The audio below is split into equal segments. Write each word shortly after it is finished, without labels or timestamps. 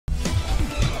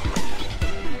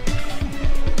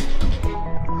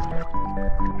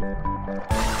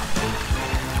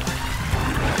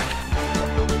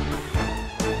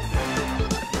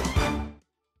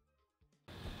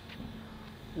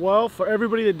Well, for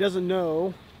everybody that doesn't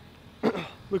know,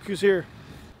 look who's here.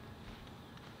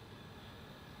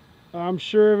 I'm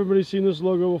sure everybody's seen this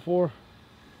logo before.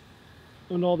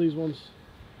 And all these ones.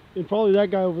 And probably that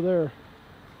guy over there.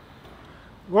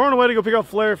 We're on our way to go pick up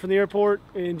Flair from the airport,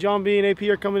 and Jon B and AP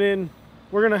are coming in.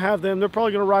 We're gonna have them. They're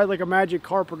probably gonna ride like a magic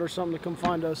carpet or something to come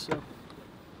find us. So.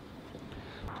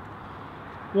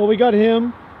 Well, we got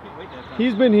him.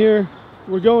 He's been here.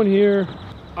 We're going here.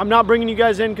 I'm not bringing you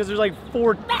guys in because there's like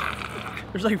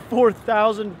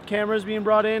 4,000 cameras being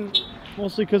brought in.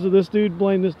 Mostly because of this dude.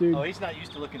 Blame this dude. Oh, he's not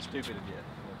used to looking stupid yet.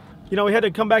 You know, we had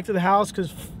to come back to the house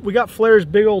because we got Flair's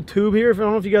big old tube here. I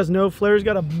don't know if you guys know, Flair's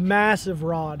got a massive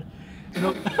rod.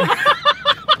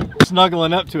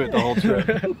 Snuggling up to it the whole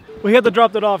trip. We had to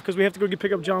drop that off because we have to go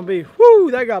pick up Jon B. Woo,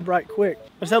 that got bright quick.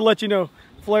 I just had to let you know,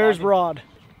 Flair's rod.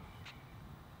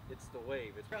 It's the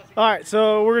wave. All right,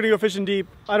 so we're gonna go fishing deep.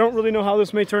 I don't really know how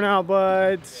this may turn out,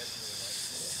 but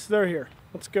they're here.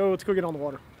 Let's go get on the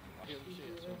water.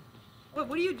 What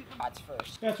do you do? That's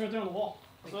first. Yeah, it's right there on the wall.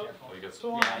 So, you got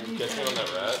some on that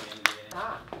rat?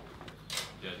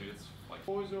 Yeah, dude, it's like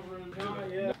boys over in town,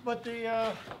 yeah. But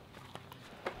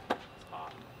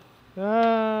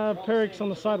the Peric's on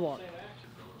the sidewalk.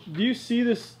 Do you see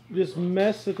this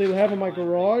mess that they have in my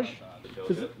garage?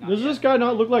 Does this guy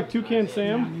not look like Toucan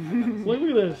Sam? Look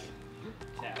at this.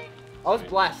 I was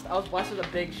blessed with a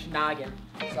big schnoggin,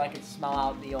 so I could smell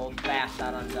out the old bass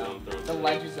out on the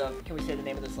ledges of, can we say the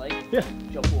name of this lake? Yeah.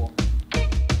 Joe Pool.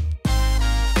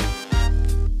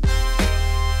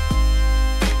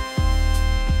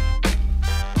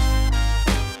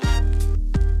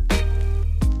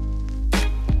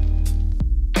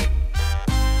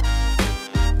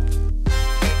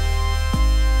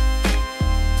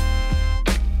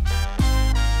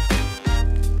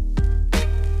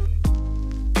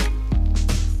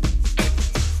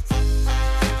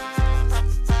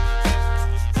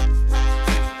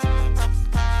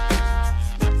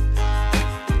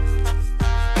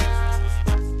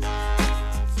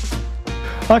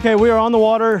 Okay, we are on the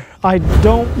water. I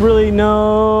don't really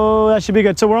know. That should be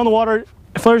good. So we're on the water.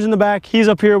 Flair's in the back. He's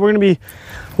up here. We're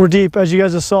deep, as you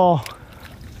guys just saw.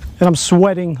 And I'm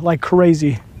sweating like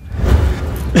crazy.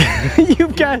 You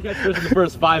guys. Catch fish in the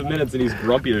first 5 minutes and he's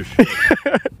grumpy as shit.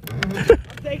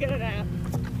 Taking a nap.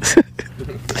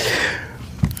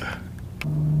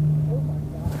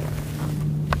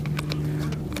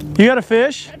 You got a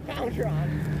fish?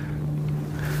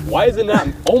 Why is it not?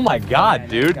 Oh my god,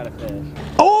 dude.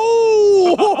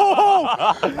 Oh!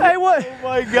 Hey, what? Oh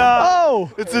my god.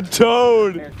 Oh! It's a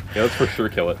toad. Yeah, let's for sure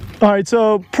kill it. All right,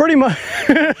 so pretty much.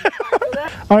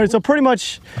 All right, so pretty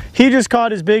much, he just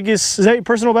caught his biggest. Is that your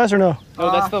personal best or no?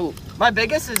 No, that's my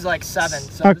biggest is like 7.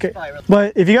 So okay,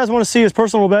 but if you guys want to see his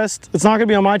personal best, it's not gonna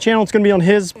be on my channel. It's gonna be on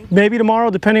his, maybe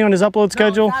tomorrow, depending on his upload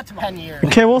schedule. Not 10 years.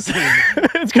 Okay, we'll see.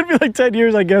 It's gonna be like 10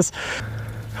 years, I guess.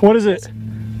 What is it?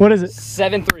 What is it?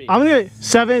 7.3. I'm gonna get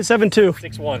 7.2.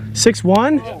 6'1".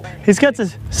 6'1"? Oh. He's got a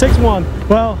 6'1".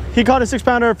 Well, he caught a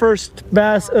 6-pounder, first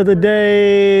bass of the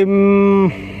day.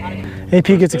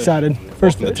 AP gets excited.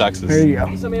 First fish. Texas. There you go.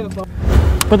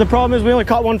 But the problem is we only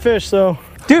caught one fish, so.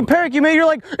 Dude, Peric, you're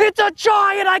like, it's a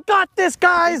giant, I got this,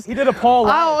 guys. He did a pole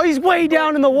line. Oh, he's way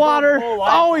down in the water.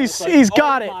 Oh, he's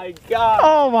got it. Oh my god.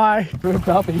 Oh my. I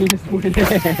thought whenever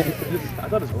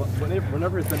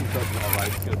it's been such a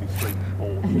life, it's gonna be straight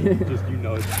bold. Just it's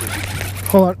gonna be.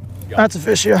 Hold on. That's a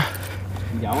fish, yeah.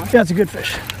 You got one? Yeah, that's a good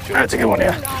fish. That's a good one,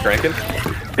 yeah. Cranking?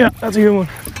 Yeah, that's a good one.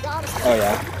 Oh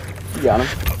yeah. You got him.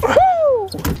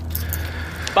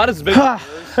 About as big.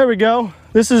 There we go.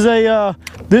 This is a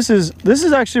this is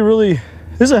actually really,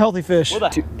 this is a healthy fish.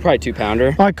 Probably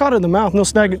 2-pounder. I caught it in the mouth. No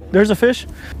snag. There's a fish.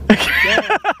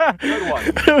 Good one.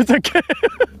 It was okay.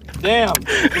 Damn.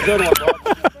 It's a good one, bro.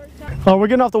 Oh, we're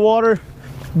getting off the water.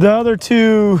 The other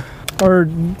two are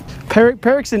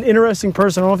Peric's an interesting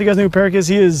person. I don't know if you guys know who Peric is.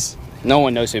 He is. No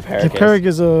one knows who Peric is. Peric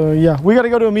is a, yeah. We got to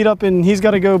go to a meetup and he's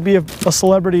got to go be a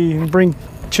celebrity and bring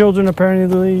children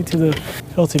apparently to the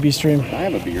LTB stream. I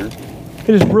have a beer.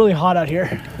 It is really hot out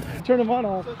here. Turn them on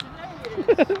off. So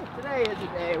today is a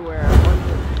day where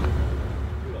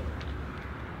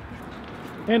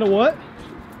And a what?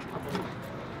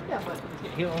 yeah, but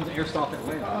He owns Airsoft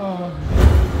Atlanta.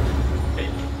 Hey,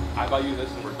 I buy you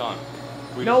this and we're done.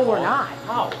 no, we're not.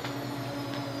 How?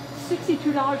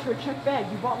 $62 for a check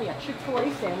bag. You bought me a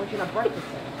Chick-fil-A sandwich and a breakfast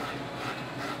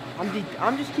sandwich.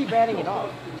 I'm just keep adding it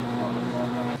up.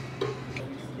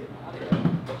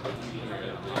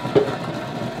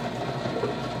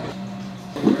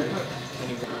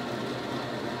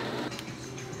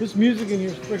 This music in here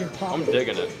is freaking popping. I'm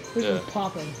digging it. This is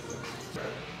popping.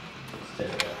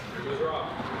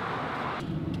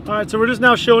 All right, so we're just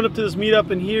now showing up to this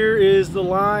meetup, and here is the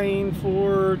line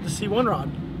for the C1 rod.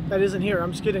 That isn't here,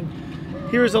 I'm just kidding.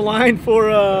 Here's a line for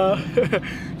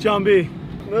Jon B.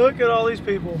 Look at all these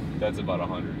people. That's about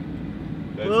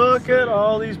 100. That's Look insane. at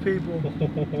all these people.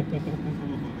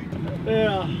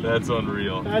 Yeah. That's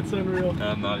unreal. That's unreal.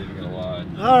 I'm not even gonna lie.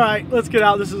 All right, let's get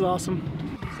out. This is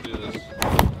awesome. Let's do this.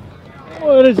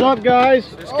 What is up,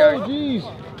 guys? Oh, jeez.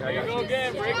 There you go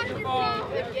again. Break your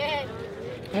phone.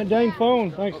 That dang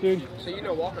phone. Thanks, dude. So you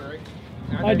know Walker,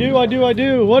 right? I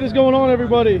do. What is going on,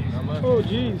 everybody? Oh,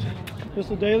 jeez.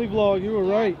 Just a daily vlog. You were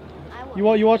right. You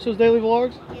watch those daily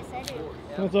vlogs? Yes, I do.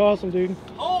 That's awesome, dude.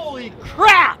 Holy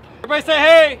crap! Everybody say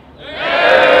hey!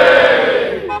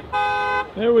 Hey!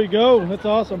 There we go. That's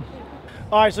awesome.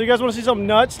 All right, so you guys want to see something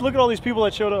nuts? Look at all these people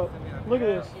that showed up. Look at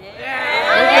this.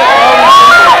 That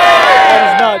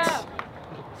is nuts.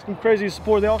 Some crazy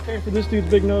support. They all came from this dude's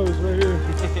big nose right here.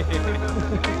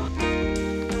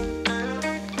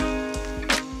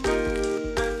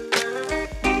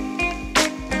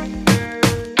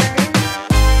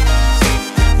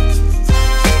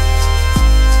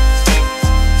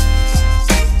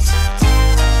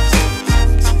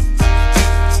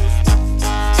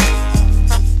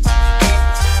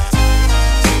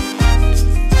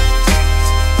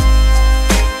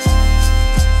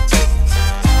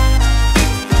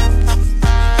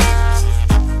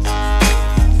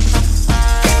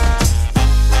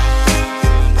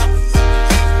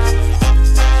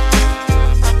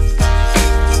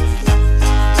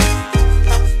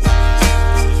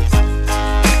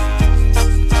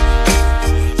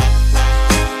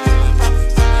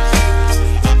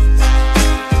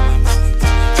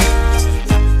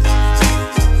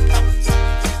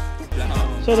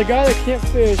 So the guy that can't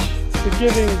fish is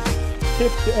giving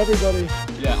tips to everybody.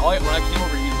 Yeah, when I came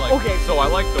over, he's like, Okay. so I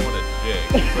like throwing a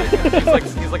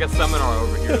jig. He's like a seminar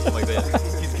over here or something like that.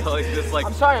 He's got like this like,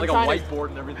 I'm sorry, I'm like a trying to- whiteboard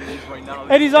and everything right now.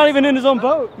 And he's not even in his own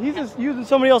boat. He's just using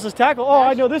somebody else's tackle. Oh,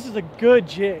 I know, this is a good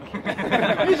jig.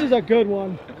 This is a good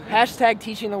one. Hashtag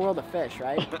teaching the world to fish,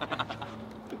 right?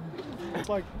 It's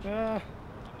like, I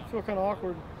feel kind of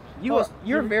awkward.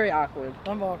 You're very awkward.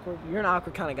 I'm awkward. You're an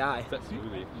awkward kind of guy. That's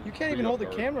smoothie. You can't even hold the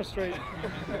camera straight.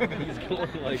 He's going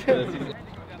like this.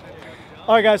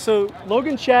 All right, guys, so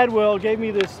Logan Chadwell gave me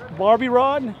this Barbie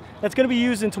rod that's going to be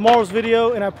used in tomorrow's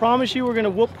video, and I promise you we're going to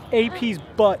whoop AP's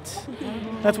butt.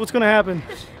 That's what's going to happen.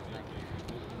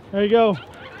 There you go.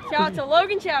 Shout out to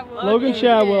Logan Chadwell. Logan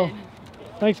Chadwell.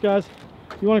 Thanks, guys.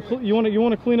 You want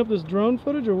to clean up this drone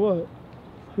footage or what?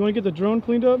 You want to get the drone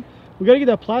cleaned up? We got to get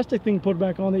that plastic thing put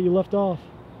back on that you left off.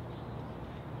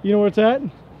 You know where it's at?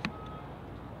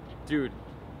 Dude,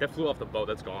 that flew off the boat.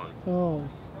 That's gone. Oh.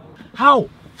 How?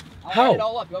 I'll add it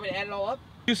all up. You want me to add it all up?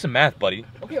 Do some math, buddy.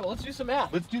 Okay, well, let's do some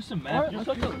math. Let's do some All math. right,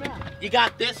 let's do some math. You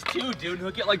got this too, dude.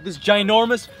 He'll get like this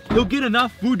ginormous. He'll get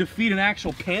enough food to feed an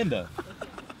actual panda.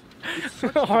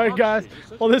 All right, guys.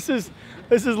 Well, this is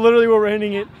literally where we're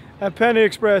ending it at Panda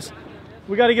Express.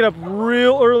 We got to get up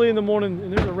real early in the morning,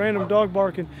 and there's a random dog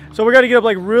barking. So we got to get up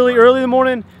like really early in the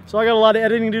morning. So I got a lot of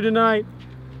editing to do tonight.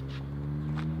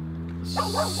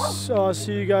 So I'll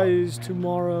see you guys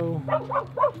tomorrow.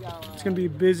 It's gonna be a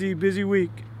busy week.